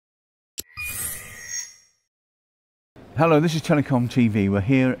Hello, this is TelecomTV. We're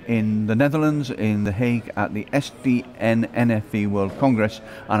here in the Netherlands, in The Hague, at the SDN NFV World Congress,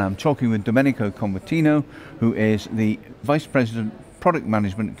 and I'm talking with Domenico Convertino, who is the Vice President, Product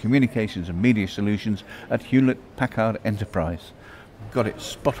Management, Communications and Media Solutions at Hewlett-Packard Enterprise. Got it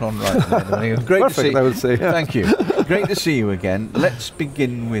spot on right there, Domenico. Great Perfect, to see you. I would say. Thank you. Great to see you again. Let's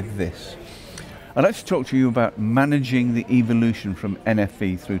begin with this. I'd like to talk to you about managing the evolution from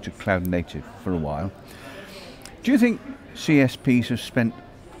NFV through to cloud native for a while. Do you think CSPs have spent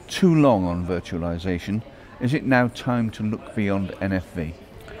too long on virtualization? Is it now time to look beyond NFV?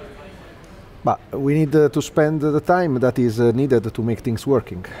 But we need to spend the time that is needed to make things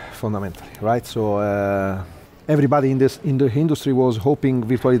working, fundamentally, right? So everybody in the industry was hoping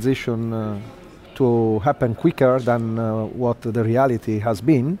virtualization to happen quicker than what the reality has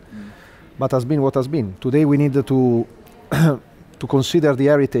been, but has been what has been. Today we need to to consider the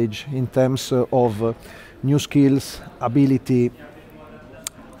heritage in terms of new skills, ability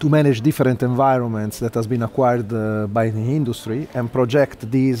to manage different environments that has been acquired by the industry and project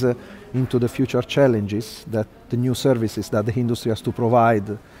these into the future challenges that the new services that the industry has to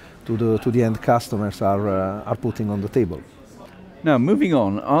provide to the end customers are putting on the table. Now, moving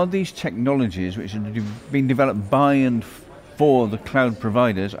on, are these technologies which have been developed by and for the cloud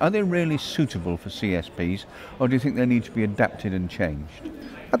providers, are they really suitable for CSPs, or do you think they need to be adapted and changed?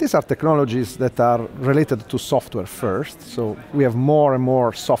 These are technologies that are related to software first, so we have more and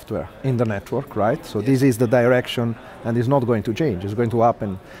more software in the network, right? So this is the direction, and it's not going to change. It's going to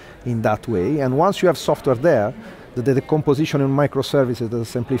happen in that way. And once you have software there, the decomposition in microservices, the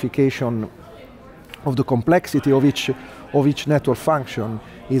simplification of the complexity of each network function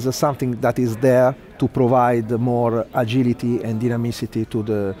is something that is there to provide more agility and dynamicity to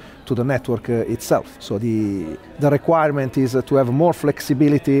the network itself. So the requirement is to have more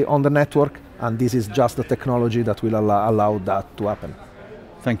flexibility on the network, and this is just the technology that will allow that to happen.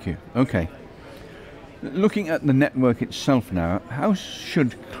 Thank you. Okay. Looking at the network itself now, how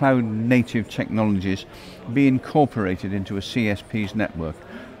should cloud-native technologies be incorporated into a CSP's network?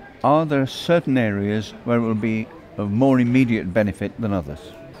 Are there certain areas where it will be of more immediate benefit than others?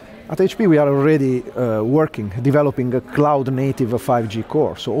 At HP we are already developing a cloud-native 5G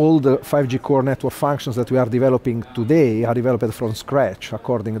core. So all the 5G core network functions that we are developing today are developed from scratch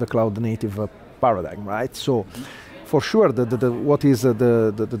according to the cloud-native paradigm, right? So for sure what is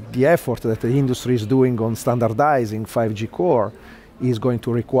the effort that the industry is doing on standardizing 5G core is going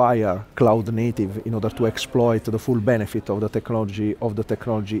to require cloud native in order to exploit the full benefit of the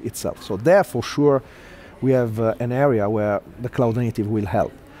technology itself. So there for sure we have an area where the cloud native will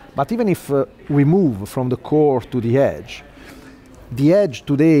help. But even if we move from the core to the edge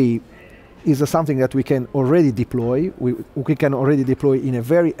today is something that we can already deploy. We can already deploy in a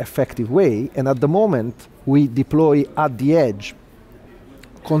very effective way, and at the moment we deploy at the edge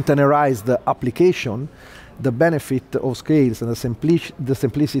containerized application. The benefit of scales and the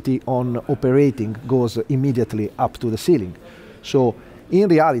simplicity on operating goes immediately up to the ceiling. So in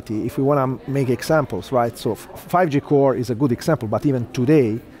reality, if we want to make examples, right, so 5G core is a good example, but even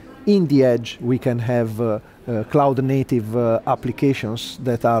today, in the edge, we can have cloud-native applications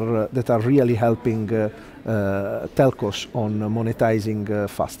that are really helping telcos on monetizing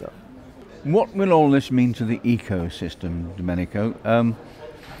faster. What will all this mean to the ecosystem, Domenico?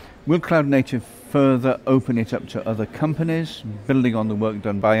 Will cloud native further open it up to other companies, building on the work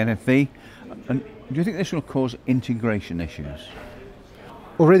done by NFV? And do you think this will cause integration issues?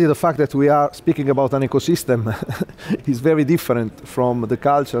 Already the fact that we are speaking about an ecosystem is very different from the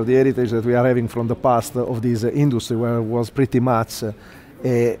culture, the heritage that we are having from the past of this industry, where it was pretty much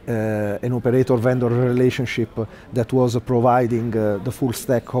an operator-vendor relationship that was providing the full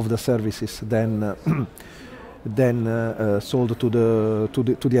stack of the services, then sold to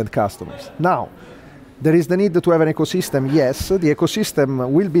the end customers. Now, there is the need to have an ecosystem. Yes, the ecosystem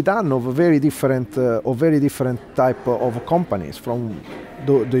will be done of very different type of companies, from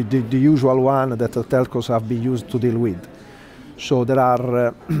the usual one that the telcos have been used to deal with. So there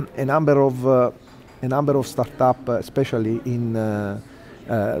are a number of startups, especially in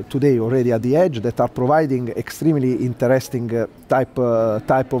today already at the edge, that are providing extremely interesting type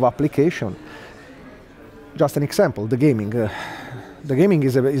of application. Just an example, the gaming. The gaming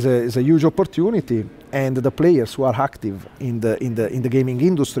is a huge opportunity, and the players who are active in the gaming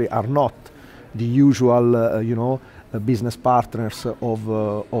industry are not the usual business partners of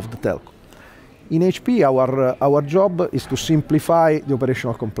the telco. In HP, our job is to simplify the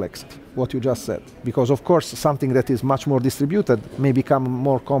operational complexity, what you just said, because of course something that is much more distributed may become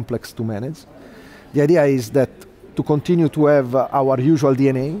more complex to manage. The idea is that to continue to have our usual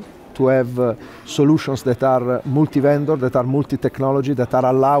DNA, to have solutions that are multi-vendor, that are multi-technology, that are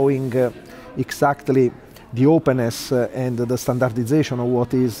allowing exactly the openness and the standardization of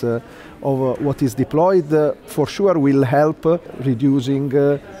what is deployed, for sure will help reducing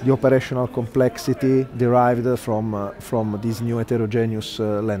the operational complexity derived from this new heterogeneous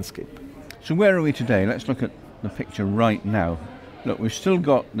landscape. So where are we today? Let's look at the picture right now. Look, we've still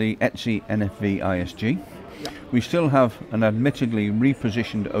got the ETSI NFV ISG. Yeah. We still have an admittedly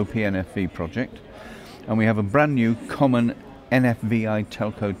repositioned OPNFV project, and we have a brand new common NFVI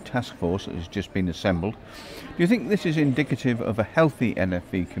telco task force that has just been assembled. Do you think this is indicative of a healthy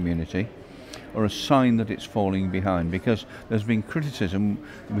NFV community or a sign that it's falling behind? Because there's been criticism,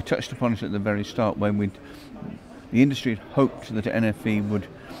 we touched upon it at the very start, when the industry had hoped that NFV would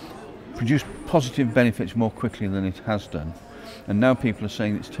produce positive benefits more quickly than it has done. And now people are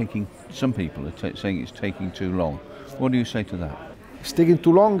saying some people are saying it's taking too long. What do you say to that? It's taking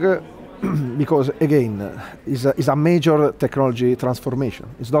too long because, again, it's a major technology transformation.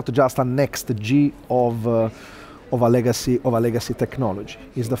 It's not just a next G of a legacy technology.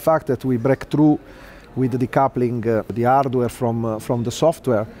 It's the fact that we break through with decoupling the hardware from the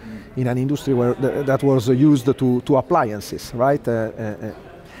software in an industry where that was used to appliances, right?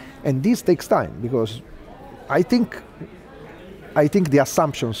 And this takes time, because I think the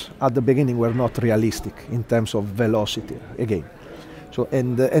assumptions at the beginning were not realistic in terms of velocity, again. So,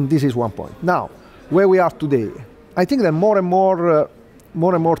 and this is one point. Now, where we are today, I think that more and more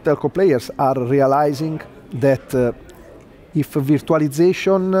telco players are realizing that if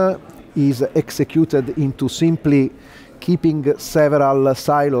virtualization is executed into simply keeping several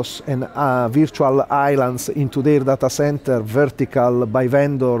silos and virtual islands into their data center, vertical by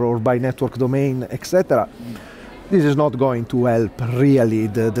vendor or by network domain, etc., this is not going to help really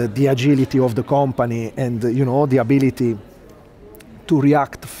the agility of the company and the ability to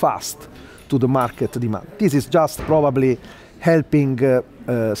react fast to the market demand. This is just probably helping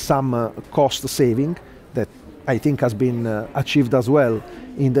some cost saving that I think has been achieved as well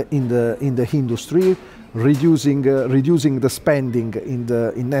in the industry, reducing the spending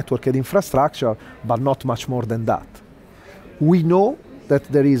in network and infrastructure, but not much more than that. We know that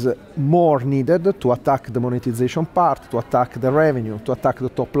there is more needed to attack the monetization part, to attack the revenue, to attack the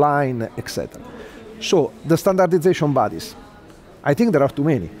top line, etc. So the standardization bodies, I think there are too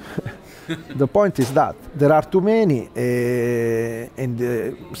many. The point is that there are too many,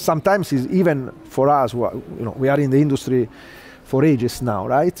 and sometimes it's even for us, we are in the industry for ages now,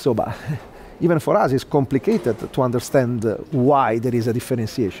 right? So, but even for us, it's complicated to understand why there is a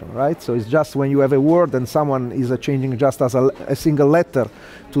differentiation, right? So it's just when you have a word and someone is changing just as a single letter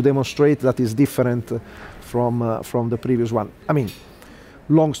to demonstrate that is different from the previous one. I mean,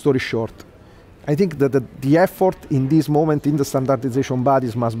 long story short, I think that the effort in this moment in the standardization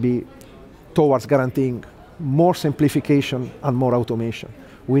bodies must be towards guaranteeing more simplification and more automation.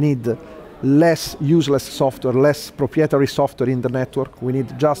 We need less useless software, less proprietary software in the network. We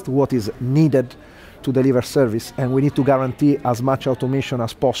need just what is needed to deliver service, and we need to guarantee as much automation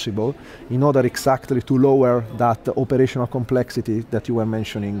as possible in order exactly to lower that operational complexity that you were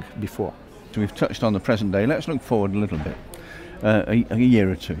mentioning before. So we've touched on the present day. Let's look forward a little bit, a year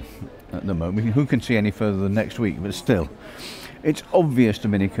or two at the moment. Who can see any further than next week, but still. It's obvious,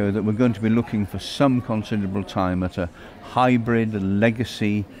 Domenico, that we're going to be looking for some considerable time at a hybrid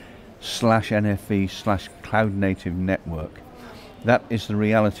legacy /NFV /cloud native network. That is the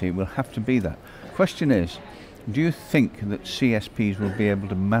reality. It will have to be that. Question is, do you think that CSPs will be able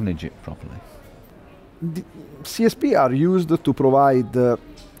to manage it properly? The CSP are used to provide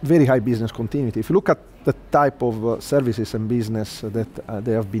very high business continuity. If you look at the type of services and business that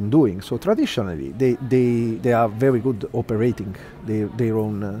they have been doing, so traditionally they are very good operating their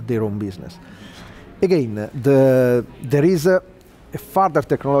own business. Again, there is a further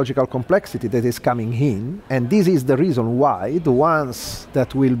technological complexity that is coming in, and this is the reason why the ones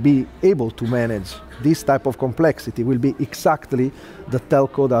that will be able to manage this type of complexity will be exactly the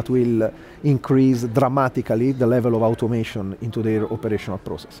telco that will increase dramatically the level of automation into their operational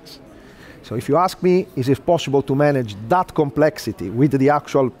processes. So if you ask me, is it possible to manage that complexity with the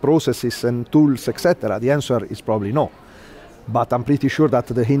actual processes and tools, etc., the answer is probably no. But I'm pretty sure that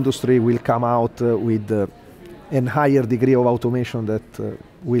the industry will come out with a higher degree of automation that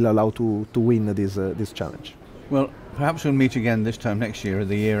will allow to win this challenge. Well, perhaps we'll meet again this time next year or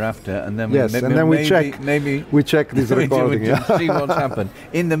the year after, and then we check this recording. See what's happened.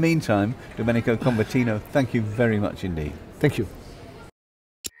 In the meantime, Domenico Convertino, thank you very much indeed. Thank you.